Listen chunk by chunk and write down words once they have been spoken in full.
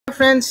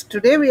friends,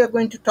 today we are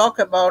going to talk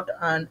about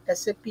an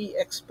SAP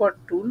Expert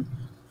tool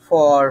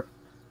for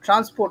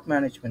transport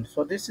management.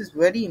 So this is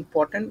very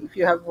important. If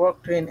you have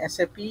worked in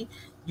SAP,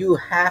 you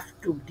have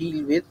to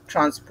deal with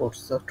transport.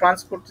 So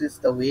transport is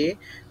the way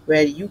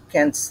where you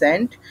can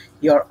send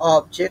your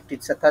object.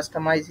 It's a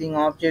customizing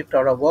object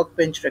or a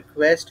workbench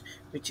request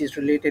which is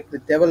related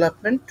with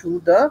development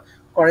to the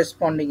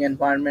corresponding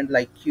environment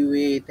like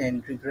QA,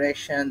 then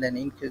regression, then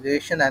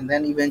integration, and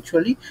then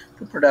eventually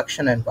to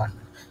production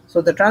environment.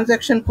 So the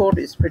transaction code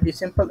is pretty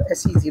simple,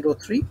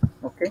 SE03.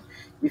 Okay,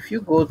 if you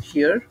go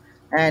here,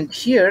 and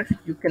here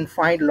you can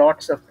find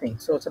lots of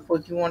things. So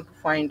suppose you want to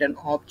find an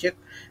object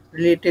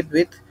related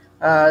with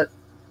uh,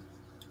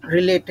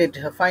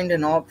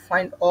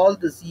 find all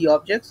the Z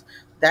objects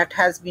that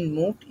has been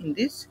moved in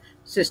this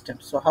system.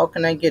 So how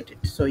can I get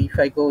it? So if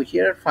I go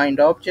here, find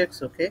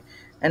objects, okay,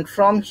 and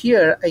from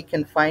here I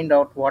can find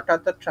out what are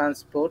the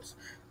transports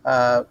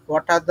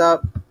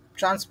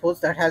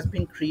that has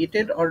been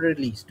created or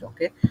released.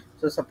 Okay,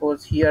 so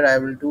suppose here I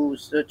will do,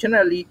 so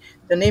generally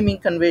the naming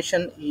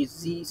convention is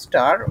Z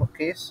star.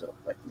 Okay, so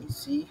let me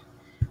see,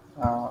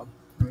 uh,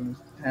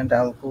 and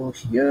I'll go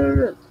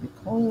here, click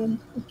home,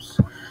 oops,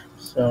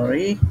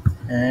 sorry,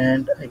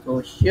 and I go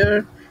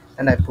here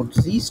and I put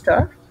Z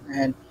star,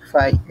 and if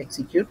I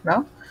execute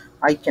now,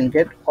 I can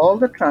get all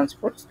the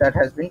transports that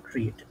has been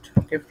created,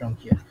 okay, from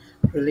here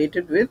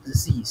related with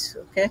Z's.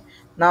 Okay,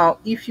 now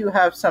if you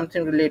have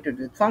something related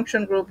with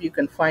function group, you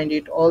can find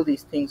it, all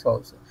these things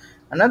also.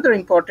 Another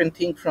important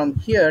thing from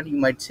here, you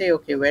might say,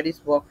 okay, where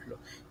is workflow?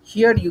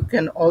 Here you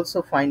can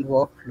also find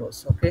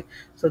workflows. Okay,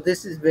 so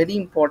this is very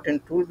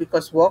important tool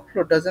because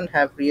workflow doesn't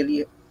have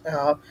really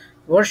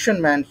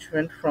version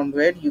management from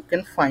where you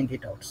can find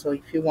it out. So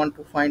if you want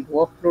to find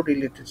workflow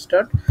related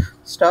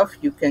stuff,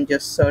 you can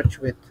just search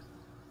with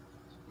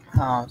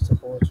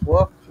suppose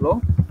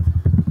workflow,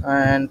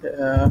 and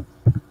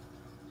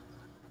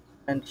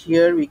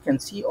here we can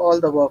see all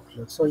the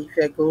workflows. So if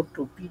I go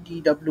to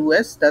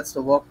PDWS, that's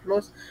the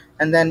workflows,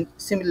 and then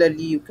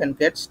similarly you can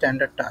get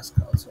standard task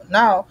also.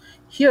 Now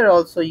here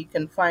also you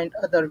can find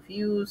other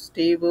views,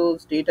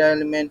 tables, data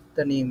element,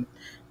 the name.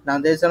 Now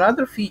there's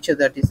another feature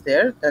that is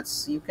there,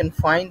 that's you can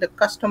find the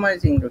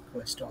customizing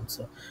request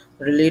also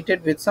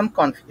related with some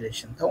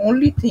configuration. The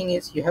only thing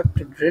is you have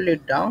to drill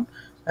it down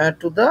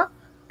to the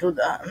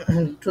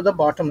to the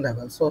bottom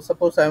level. So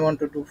suppose I want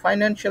to do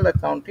financial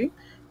accounting,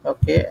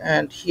 okay,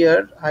 and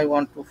here I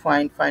want to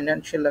find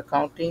financial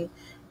accounting,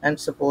 and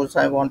suppose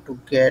I want to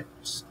get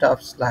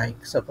stuffs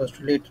like suppose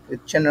related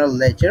with general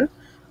ledger.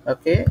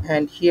 Okay,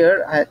 and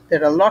here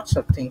there are lots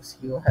of things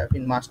you have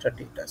in master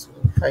data. So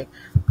if I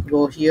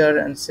go here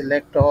and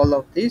select all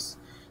of this,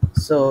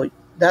 so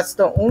that's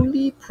the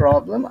only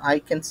problem I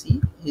can see,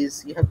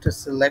 is you have to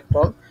select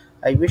all.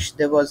 I wish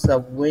there was a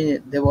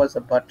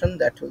button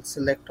that will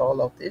select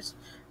all of this,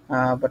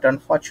 but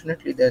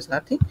unfortunately there's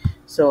nothing.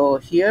 So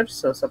here,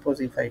 so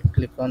suppose if I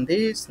click on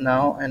this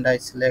now and I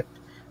select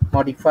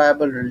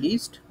modifiable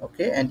released,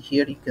 okay, and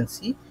here you can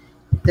see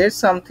there's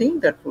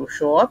something that will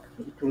show up.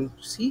 It will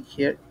see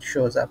here, it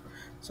shows up.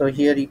 So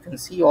here you can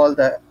see all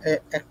the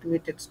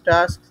activated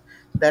tasks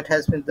that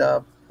has been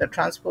the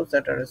transports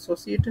that are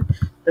associated.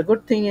 The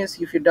good thing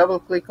is if you double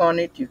click on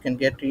it, you can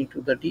get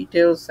into the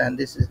details, and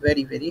this is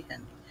very, very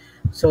handy.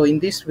 So in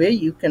this way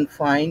you can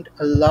find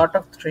a lot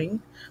of things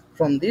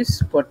from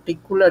this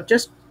particular,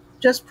 just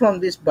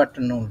from this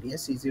button only,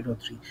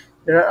 SE03.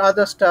 There are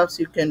other stuffs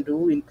you can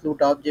do,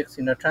 include objects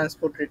in a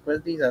transport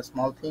request. These are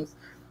small things.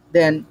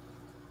 Then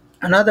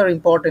another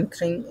important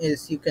thing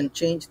is you can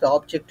change the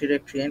object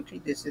directory entry.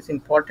 This is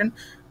important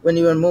when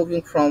you are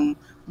moving from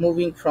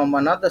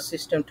another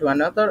system to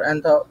another,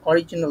 and the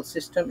original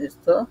system is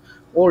the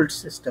old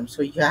system,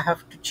 so you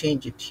have to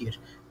change it here.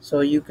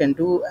 So you can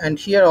do, and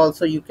here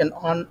also you can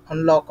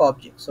unlock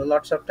objects. So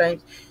lots of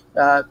times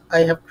I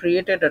have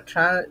created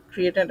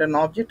an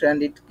object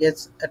and it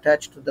gets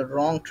attached to the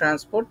wrong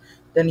transport,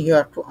 then you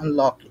have to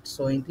unlock it.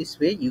 So in this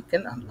way you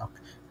can unlock,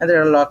 and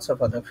there are lots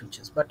of other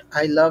features, but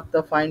I love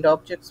the find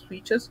objects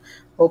features.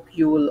 Hope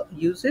you will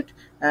use it.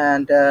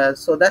 And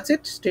so that's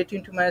it. Stay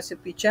tuned to my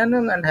SAP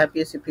channel, and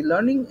happy SAP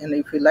learning. And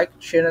if you like,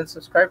 share and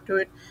subscribe to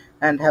it,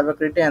 and have a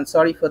great day. And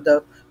sorry for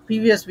the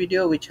previous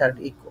video which had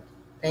echo.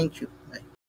 Thank you.